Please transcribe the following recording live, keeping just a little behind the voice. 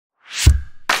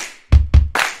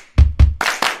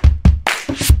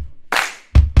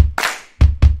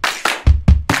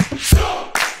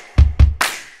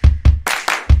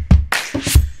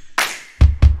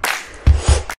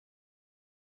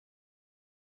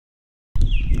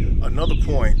Another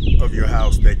point of your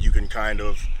house that you can kind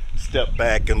of step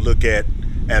back and look at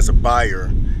as a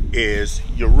buyer is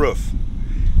your roof.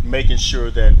 Making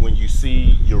sure that when you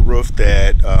see your roof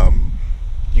that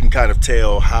you can kind of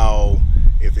tell how,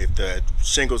 if the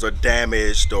shingles are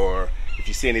damaged or if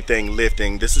you see anything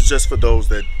lifting. This is just for those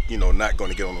that, you know, not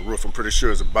going to get on the roof. I'm pretty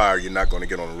sure as a buyer you're not going to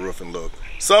get on the roof and look.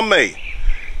 Some may,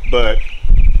 but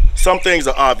some things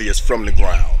are obvious from the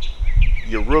ground.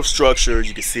 Your roof structure,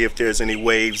 you can see if there's any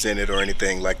waves in it or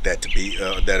anything like that to be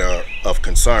that are of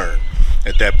concern.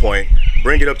 At that point,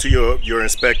 bring it up to your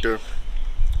inspector.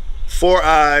 4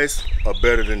 eyes are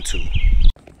better than 2.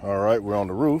 All right, we're on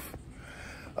the roof.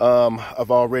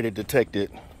 I've already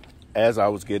detected, as I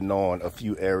was getting on, a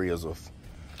few areas of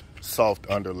soft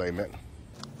underlayment.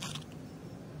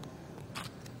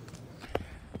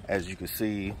 As you can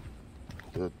see,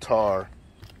 the tar,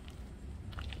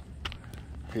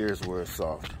 here's where it's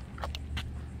soft.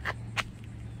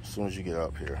 As soon as you get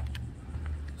up here,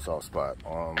 soft spot.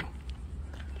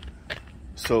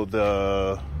 So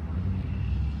the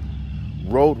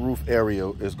road roof area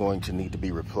is going to need to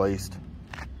be replaced.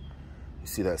 You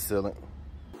see that ceiling?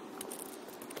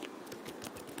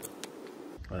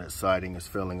 That siding is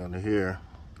filling under here,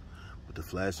 but the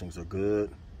flashings are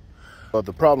good. But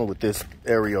the problem with this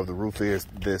area of the roof is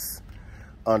this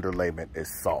underlayment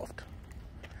is soft.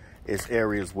 It's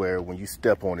areas where when you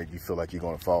step on it, you feel like you're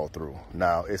going to fall through.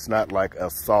 Now, it's not like a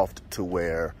soft to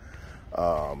where,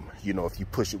 you know, if you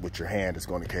push it with your hand, it's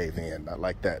going to cave in. Not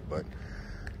like that, but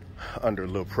under a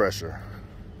little pressure,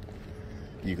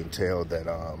 you can tell that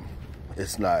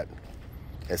it's not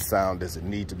as sound as it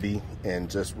needs to be. And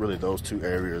just really those 2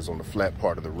 areas on the flat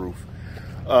part of the roof.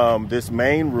 This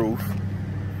main roof,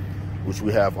 which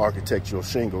we have architectural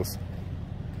shingles,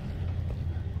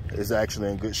 is actually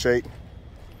in good shape.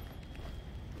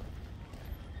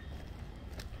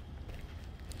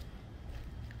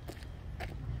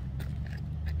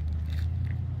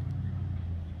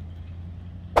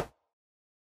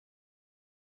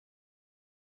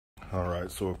 All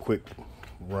right, so a quick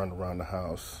run around the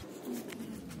house.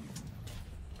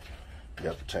 You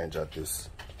have to change out this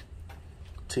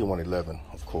T111,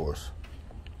 of course.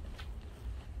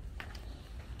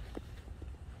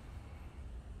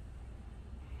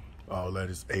 All that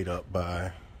is ate up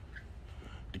by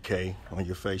decay on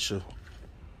your fascia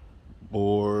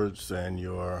boards and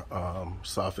your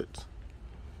soffits.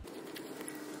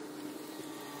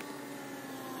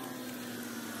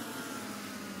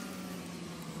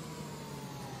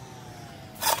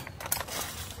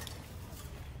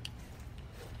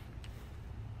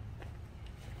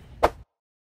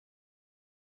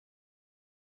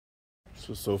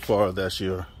 So far, that's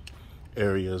your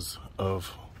areas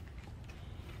of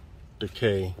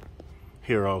decay.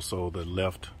 Here also, the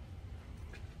left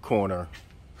corner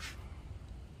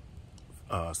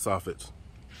soffits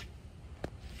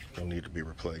will need to be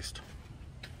replaced.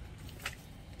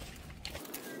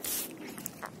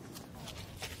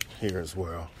 Here as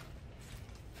well,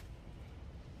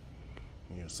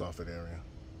 in your soffit area.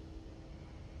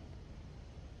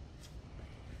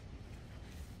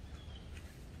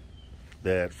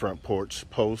 That front porch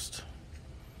post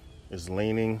is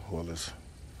leaning, well, it's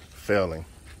failing.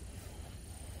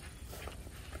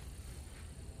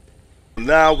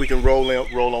 Now we can roll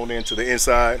on into the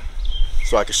inside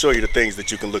so I can show you the things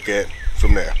that you can look at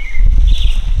from there.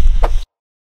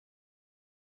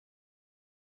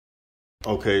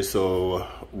 Okay, so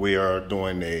we are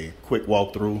doing a quick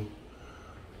walkthrough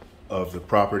of the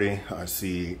property. I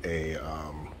see a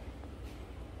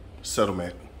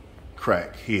settlement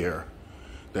crack here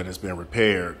that has been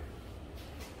repaired,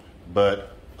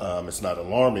 but it's not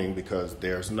alarming because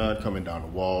there's none coming down the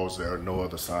walls. There are no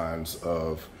other signs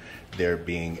of there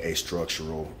being a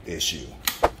structural issue.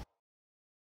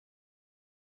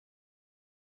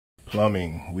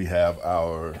 Plumbing, we have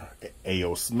our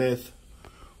A.O. Smith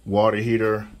water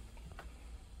heater.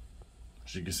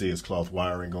 As you can see, it's cloth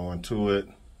wiring going to it.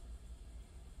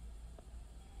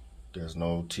 There's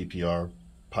no TPR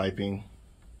piping.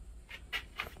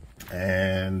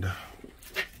 And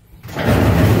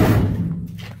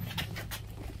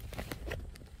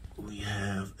we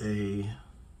have a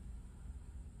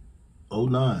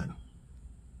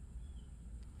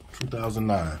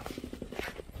 2009.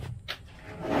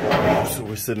 So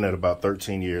we're sitting at about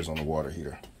 13 years on the water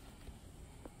heater.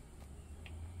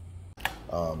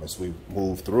 As we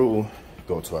move through,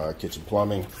 go to our kitchen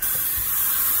plumbing.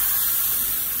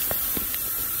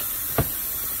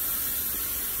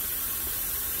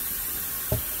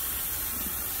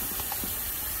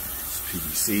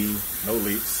 PVC, no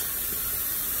leaks.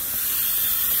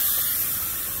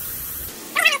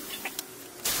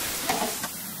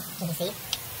 leak?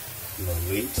 No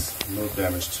leaks, no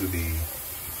damage to the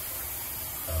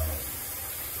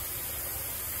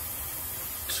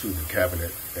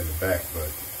cabinet in the back, but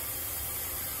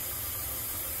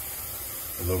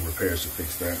a little repair should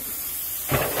fix that.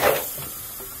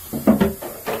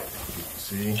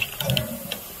 See,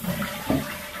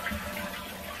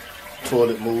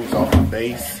 toilet moves off the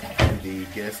base in the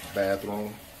guest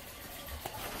bathroom.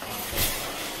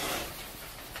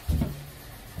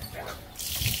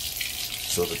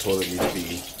 So the toilet needs to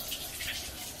be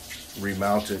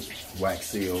remounted, wax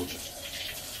sealed,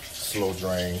 slow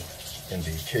drain in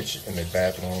the kitchen, in the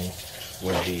bathroom.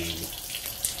 When the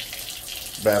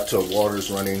bathtub water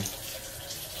is running,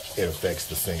 it affects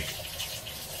the sink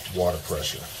water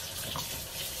pressure.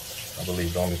 I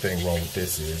believe the only thing wrong with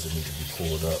this is it needs to be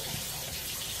pulled up.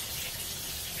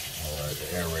 All right, the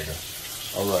aerator.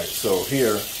 All right, so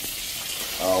here,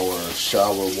 our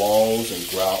shower walls and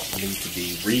grout need to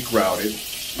be regrouted.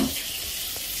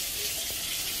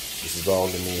 This is all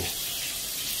in the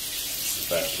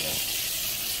bathroom.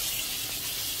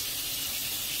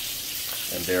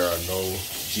 And there are no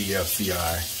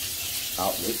GFCI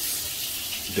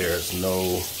outlets. There's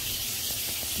no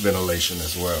ventilation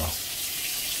as well.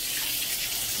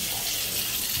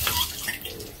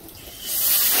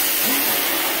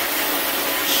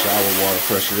 Shower water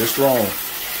pressure is wrong.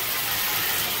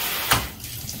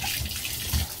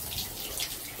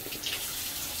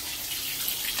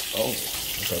 Oh,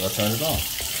 okay, I turned it on.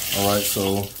 All right,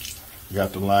 so you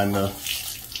have to line the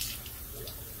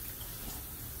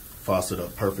faucet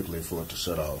up perfectly for it to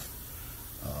shut off.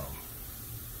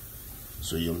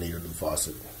 So you'll need a new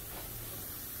faucet.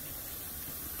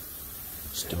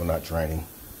 Still not draining.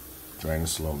 Draining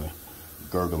slowly.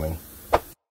 Gurgling.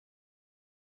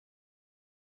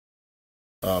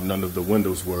 None of the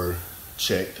windows were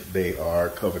checked. They are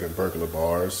covered in burglar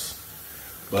bars,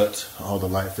 but all the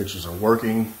light fixtures are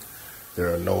working.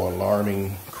 There are no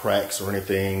alarming cracks or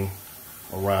anything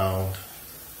around.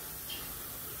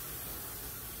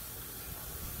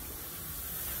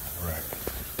 All right.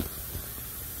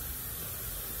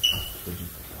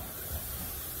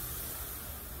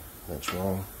 That's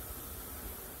wrong.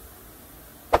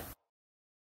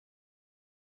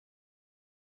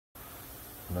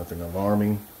 Nothing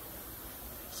alarming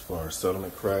as far as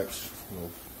settlement cracks, no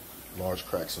large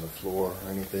cracks in the floor or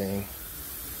anything.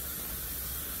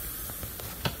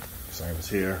 Same as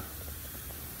here.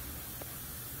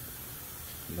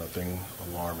 Nothing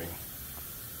alarming.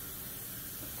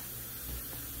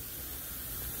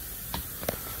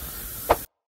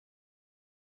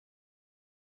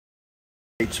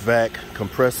 HVAC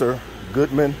compressor,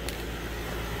 Goodman.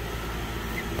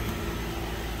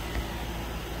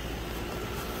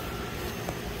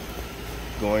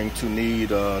 Going to need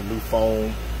new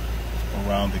foam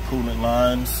around the coolant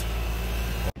lines.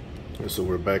 So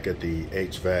we're back at the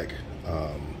HVAC,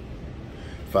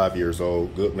 5 years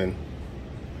old Goodman.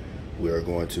 We are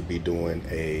going to be doing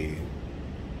a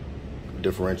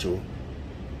differential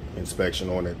inspection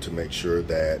on it to make sure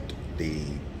that the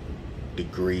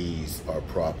degrees are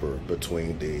proper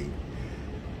between the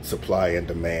supply and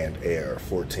demand air,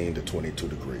 14 to 22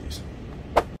 degrees.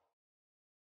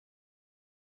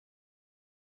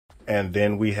 And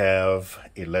then we have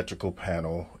electrical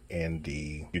panel in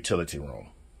the utility room.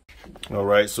 All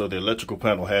right, so the electrical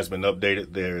panel has been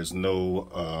updated. There is no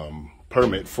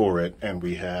permit for it, and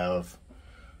we have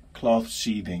cloth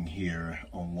sheathing here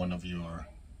on one of your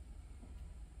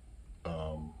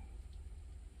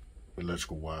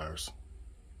electrical wires.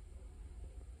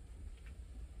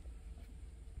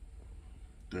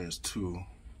 There's two.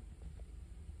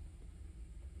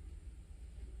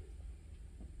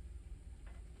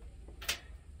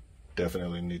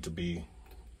 Definitely need to be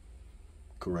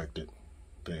corrected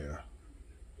there.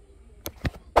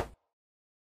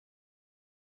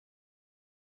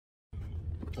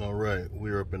 All right,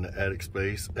 we're up in the attic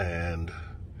space and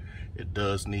it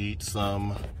does need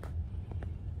some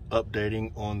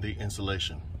updating on the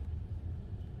insulation.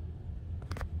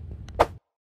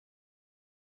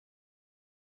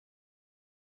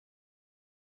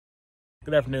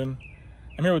 Good afternoon.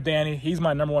 I'm here with Danny. He's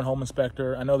my #1 home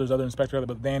inspector. I know there's other inspectors,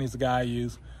 but Danny's the guy I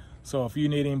use. So if you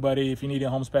need anybody, if you need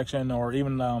a home inspection, or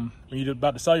even when you're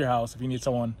about to sell your house, if you need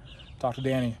someone, talk to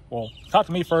Danny. Well, talk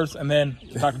to me first, and then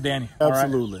talk to Danny.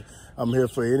 Absolutely. Right? I'm here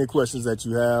for any questions that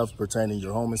you have pertaining to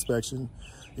your home inspection.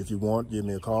 If you want, give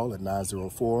me a call at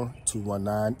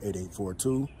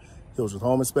 904-219-8842,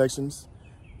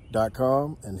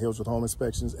 hildrethhomeinspections.com and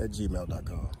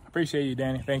hildrethhomeinspections@gmail.com. Appreciate you,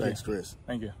 Danny. Thank you. Thanks, Chris.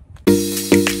 Thank you.